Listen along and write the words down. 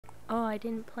Oh, I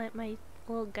didn't plant my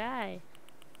little guy.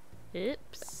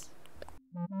 Oops.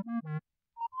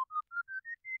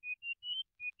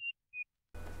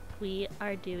 We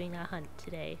are doing a hunt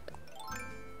today.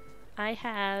 I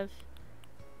have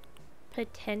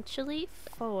potentially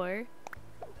 4,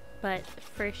 but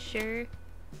for sure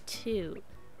 2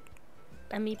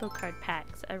 amiibo card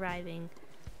packs arriving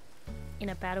in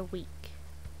about a week.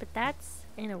 But that's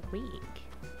in a week.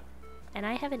 And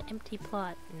I have an empty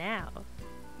plot now.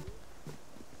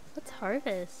 Let's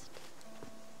harvest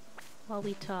while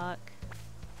we talk.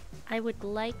 I would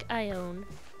like Ione.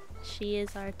 She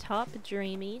is our top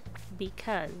dreamie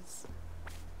because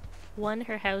 1,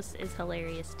 her house is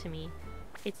hilarious to me.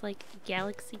 It's like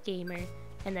Galaxy Gamer,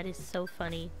 and that is so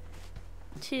funny.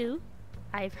 2,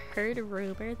 I've heard a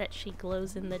rumor that she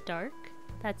glows in the dark.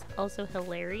 That's also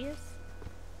hilarious.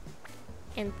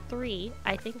 And 3,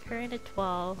 I think her and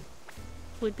Etoile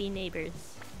would be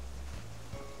neighbors.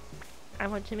 I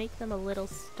want to make them a little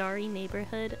starry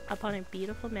neighborhood up on a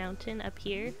beautiful mountain up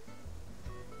here.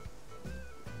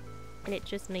 And it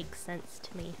just makes sense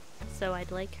to me. So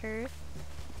I'd like her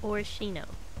or Shino.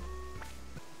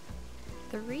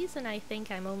 The reason I think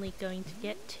I'm only going to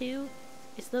get 2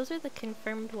 is those are the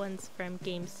confirmed ones from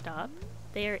GameStop.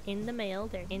 They are in the mail,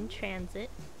 they're in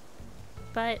transit.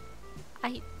 But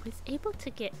I was able to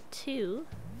get 2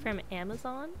 from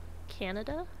Amazon,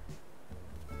 Canada.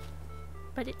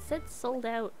 But it said sold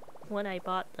out when I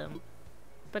bought them.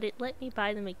 But it let me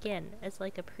buy them again as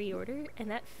like a pre-order,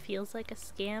 and that feels like a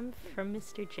scam from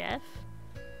Mr. Jeff.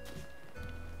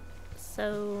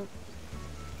 So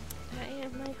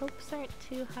my hopes aren't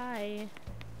too high.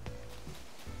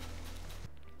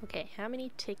 Okay, how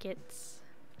many tickets?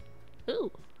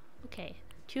 Ooh, okay,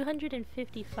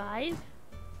 255?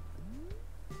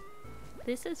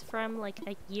 This is from like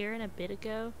a year and a bit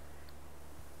ago.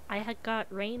 I had got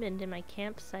Raymond in my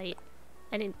campsite,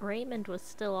 and Raymond was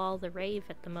still all the rave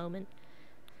at the moment.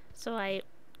 So I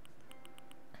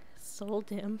sold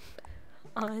him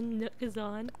on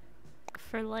Nookazon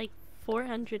for like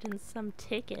 400 and some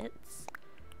tickets.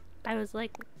 I was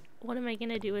like, what am I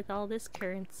gonna do with all this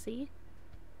currency?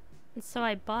 And so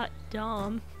I bought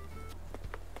Dom.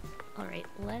 Alright,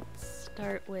 let's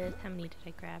start with, how many did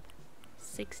I grab?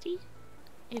 60?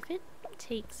 If it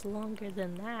takes longer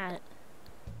than that,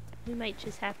 we might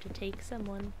just have to take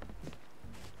someone.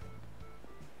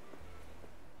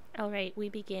 Alright, we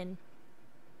begin.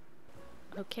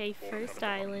 Okay, first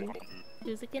island.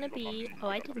 Who's it gonna be? Oh,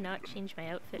 I did not change my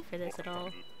outfit for this at all.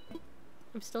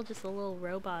 I'm still just a little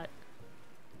robot.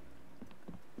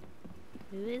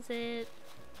 Who is it?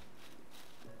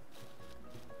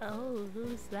 Oh,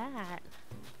 who's that?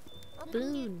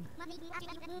 Boone.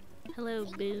 Hello,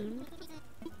 Boone.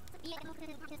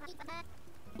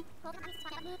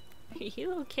 Are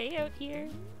you okay out here?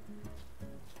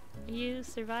 Are you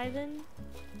surviving?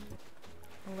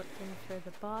 I'm looking for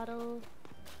the bottle.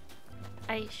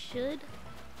 I should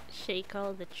shake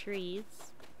all the trees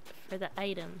for the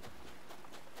item.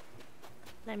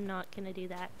 But I'm not gonna do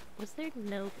that. Was there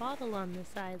no bottle on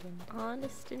this island?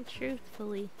 Honest and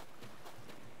truthfully.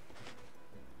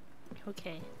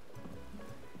 Okay.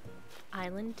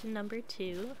 Island number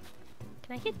 2.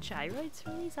 Can I get gyroids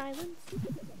from these islands?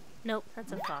 Nope,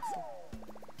 that's a fossil.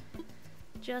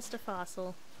 Just a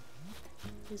fossil.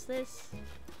 Who's this?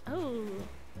 Oh!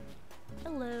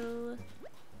 Hello!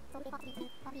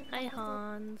 Hi,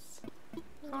 Hans.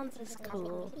 Hans is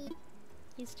cool.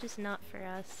 He's just not for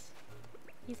us.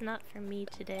 He's not for me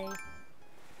today.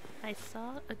 I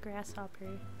saw a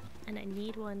grasshopper, and I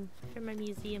need one for my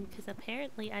museum because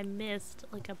apparently I missed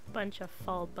like a bunch of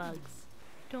fall bugs.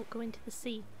 Don't go into the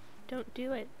sea. Don't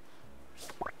do it.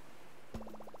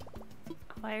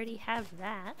 Oh, I already have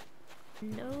that.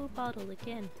 No bottle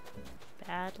again.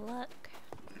 Bad luck.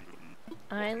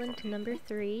 Island number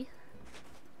 3.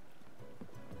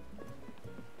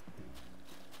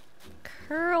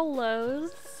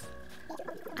 Curlos.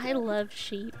 I love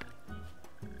sheep.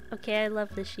 Okay, I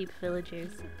love the sheep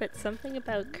villagers, but something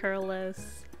about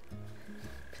Curlos,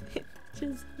 it's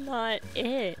just not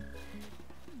it.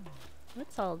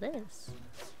 What's all this?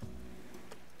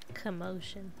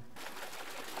 Commotion.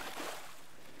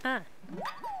 Ah,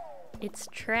 it's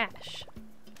trash.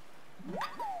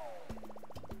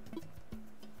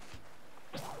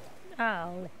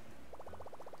 Oh.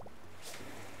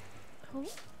 Oh.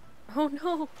 Oh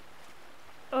no.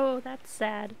 Oh, that's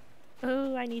sad.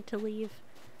 Oh, I need to leave.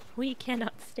 We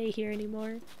cannot stay here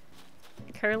anymore.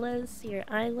 Curlos, your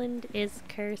island is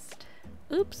cursed.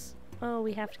 Oops. Oh,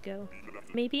 we have to go.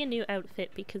 Maybe a new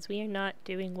outfit because we are not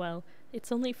doing well.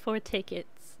 It's only 4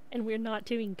 tickets, and we're not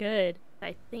doing good.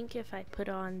 I think if I put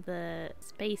on the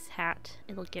space hat,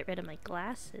 it'll get rid of my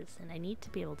glasses, and I need to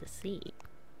be able to see.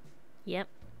 Yep.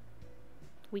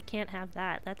 We can't have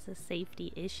that. That's a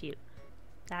safety issue.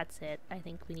 That's it. I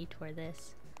think we need to wear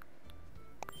this.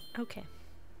 Okay.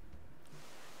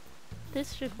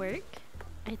 This should work,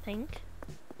 I think.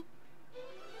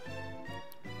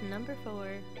 Number 4.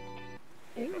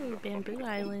 Ooh, Bamboo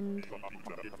Island.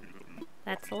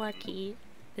 That's lucky.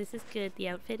 This is good. The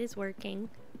outfit is working.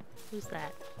 Who's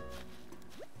that?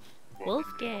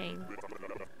 Wolfgang!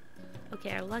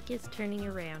 Okay, our luck is turning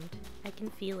around. I can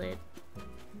feel it.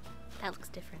 That looks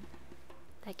different.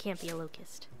 That can't be a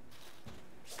locust.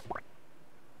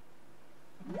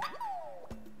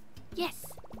 Yes!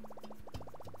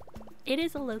 It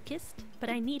is a locust, but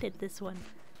I needed this one.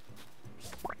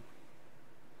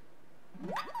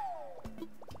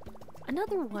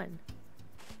 Another one!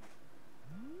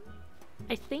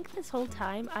 I think this whole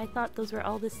time I thought those were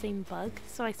all the same bug,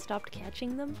 so I stopped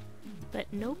catching them. But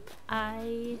nope,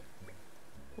 I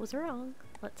was wrong.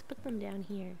 Let's put them down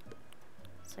here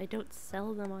so I don't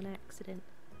sell them on accident.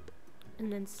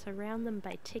 And then surround them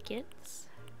by tickets.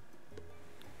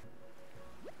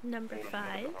 Number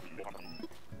 5.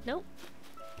 Nope.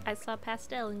 I saw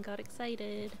Pastel and got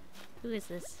excited. Who is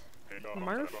this?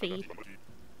 Murphy.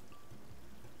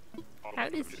 How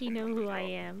does he know who I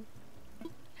am?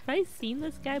 Have I seen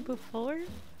this guy before?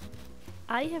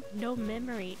 I have no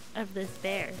memory of this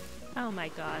bear. Oh my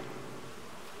god.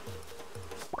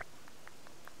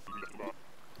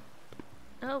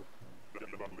 Oh.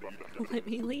 Let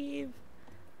me leave.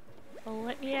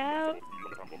 Let me out.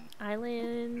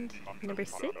 Island number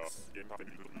 6.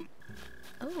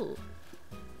 Oh.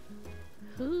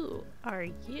 Who are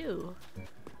you?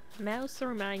 Mouse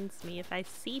reminds me if I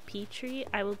see Petrie,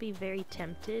 I will be very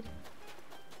tempted.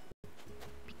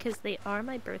 Because they are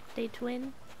my birthday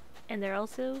twin, and they're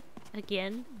also,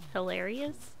 again,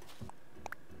 hilarious.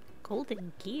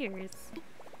 Golden gears.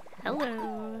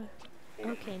 Hello.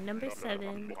 Okay, number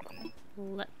 7.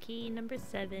 Lucky number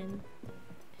 7.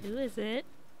 Who is it?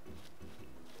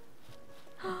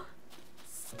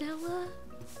 Stella?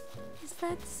 Is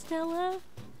that Stella?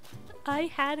 I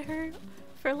had her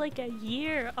for like a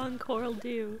year on Coral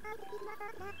Dew.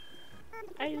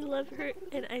 I love her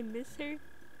and I miss her.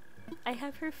 I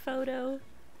have her photo.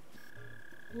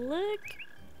 Look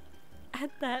at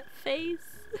that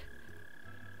face.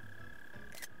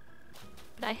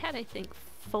 But I had, I think,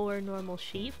 4 normal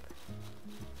sheep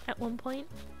at one point.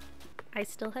 I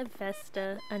still have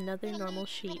Vesta, another normal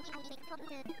sheep.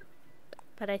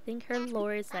 But I think her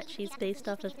lore is that she's based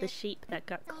off of the sheep that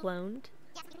got cloned.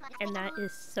 And that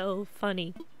is so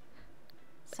funny.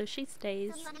 So she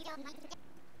stays.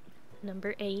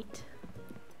 Number 8.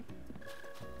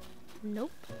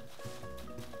 Nope.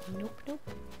 Nope, nope.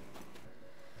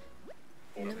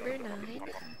 Number 9.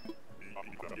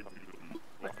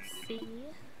 Let's see.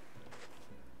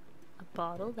 A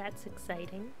bottle, that's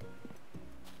exciting.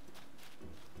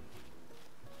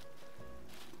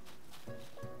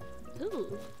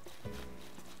 Ooh.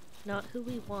 Not who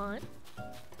we want,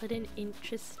 but an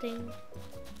interesting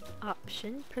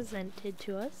option presented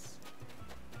to us.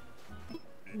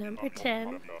 Number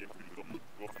 10.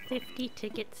 50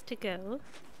 tickets to go.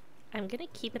 I'm gonna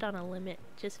keep it on a limit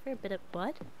just for a bit of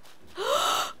what?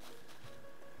 Oh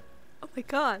my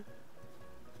god.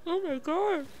 Oh my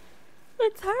god.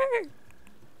 It's her.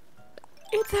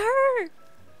 It's her.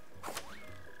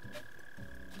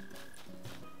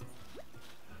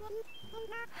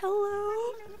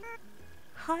 Hello.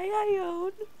 Hi,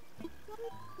 Ione.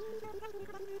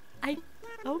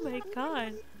 Oh my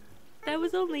god. That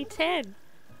was only 10.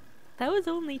 That was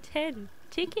only 10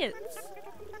 tickets.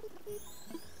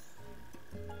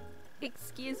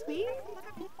 Excuse me?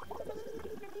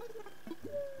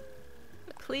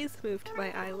 Please move to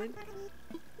my island.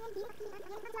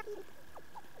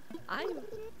 I'm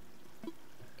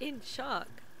in shock.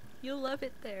 You'll love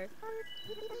it there.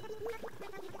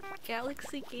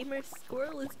 Galaxy Gamer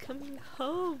Squirrel is coming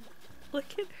home.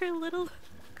 Look at her little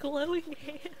glowing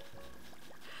hand.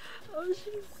 Oh,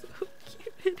 she's so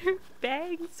cute. And her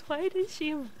bangs. Why does she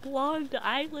have blonde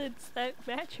eyelids that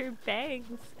match her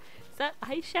bangs? Is that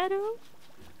eyeshadow?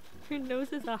 Her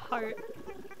nose is a heart.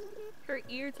 Her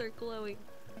ears are glowing.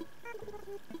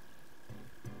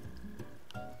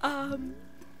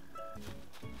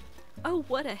 Oh,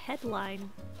 what a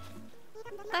headline.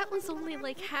 That was only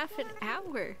like half an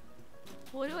hour.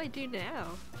 What do I do now?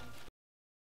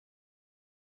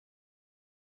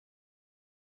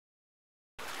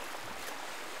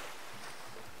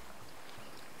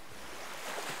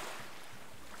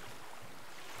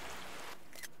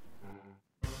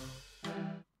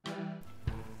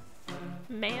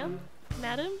 Ma'am?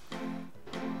 Madam?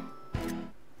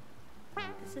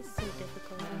 This is so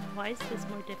difficult. Why is this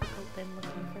more difficult than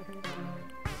looking for her?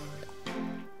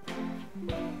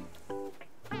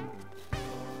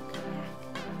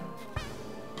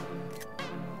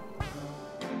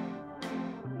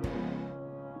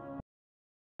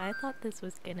 I thought this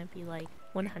was gonna be like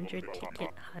 100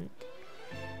 ticket hunt.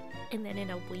 And then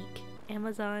in a week,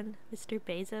 Amazon, Mr.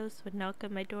 Bezos would knock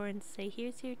on my door and say,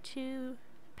 here's your 2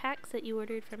 packs that you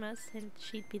ordered from us, and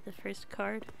she'd be the first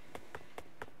card.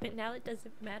 But now it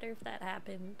doesn't matter if that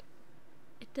happened.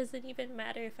 It doesn't even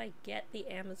matter if I get the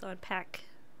Amazon pack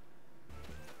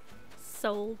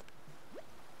sold.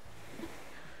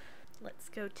 Let's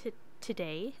go to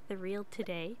today, the real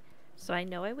today. So I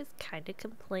know I was kind of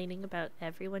complaining about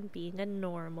everyone being a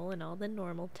normal and all the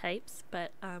normal types,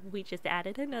 but we just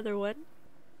added another one.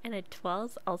 And a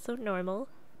 12's also normal.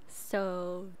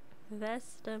 So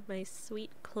Vesta, my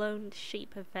sweet cloned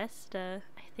sheep of Vesta,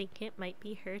 I think it might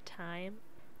be her time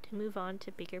to move on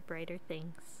to bigger, brighter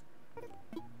things.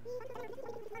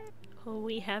 Oh,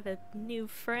 we have a new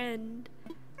friend.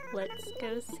 Let's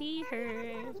go see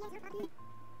her.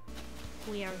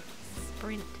 We are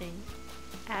sprinting.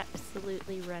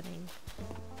 Absolutely running.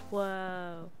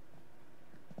 Whoa.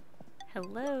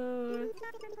 Hello.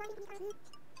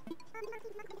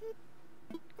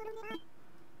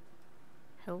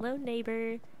 Hello,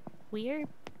 neighbor. We are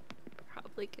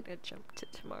probably gonna jump to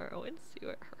tomorrow and see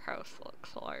what her house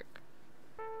looks like.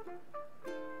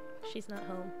 She's not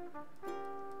home.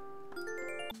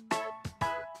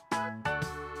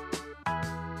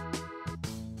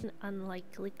 An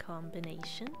unlikely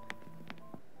combination.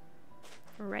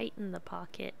 Right in the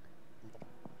pocket.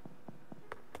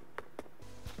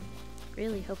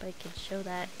 Really hope I can show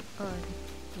that on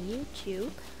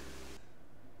YouTube.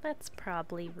 That's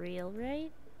probably real,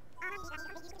 right?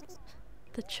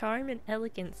 The charm and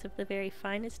elegance of the very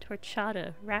finest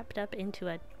horchata wrapped up into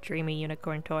a dreamy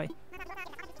unicorn toy.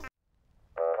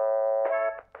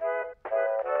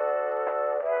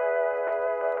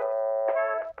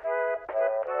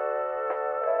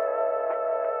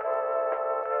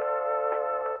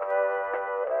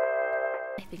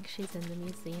 I think she's in the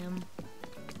museum.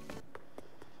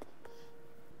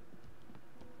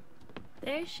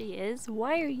 There she is.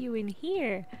 Why are you in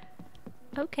here?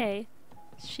 Okay.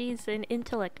 She's an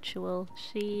intellectual.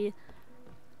 She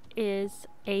is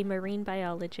a marine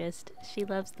biologist. She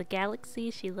loves the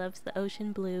galaxy. She loves the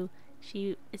ocean blue.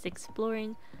 She is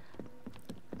exploring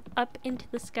up into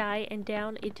the sky and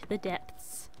down into the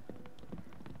depths.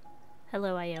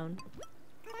 Hello, Ione.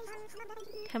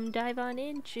 Come dive on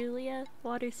in, Julia.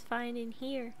 Water's fine in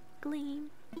here.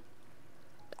 Gleam.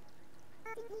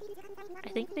 I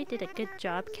think they did a good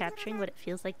job capturing what it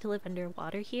feels like to live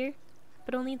underwater here,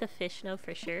 but only the fish know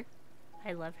for sure.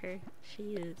 I love her.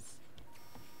 She is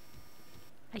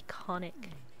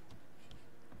iconic.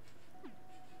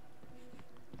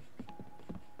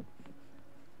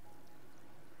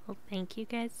 Well, thank you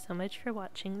guys so much for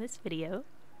watching this video.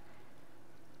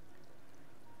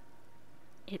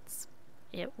 It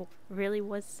really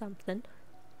was something.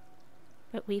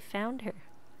 But we found her.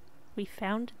 We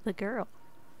found the girl.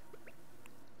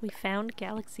 We found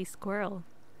Galaxy Squirrel.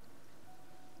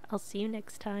 I'll see you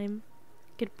next time.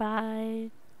 Goodbye.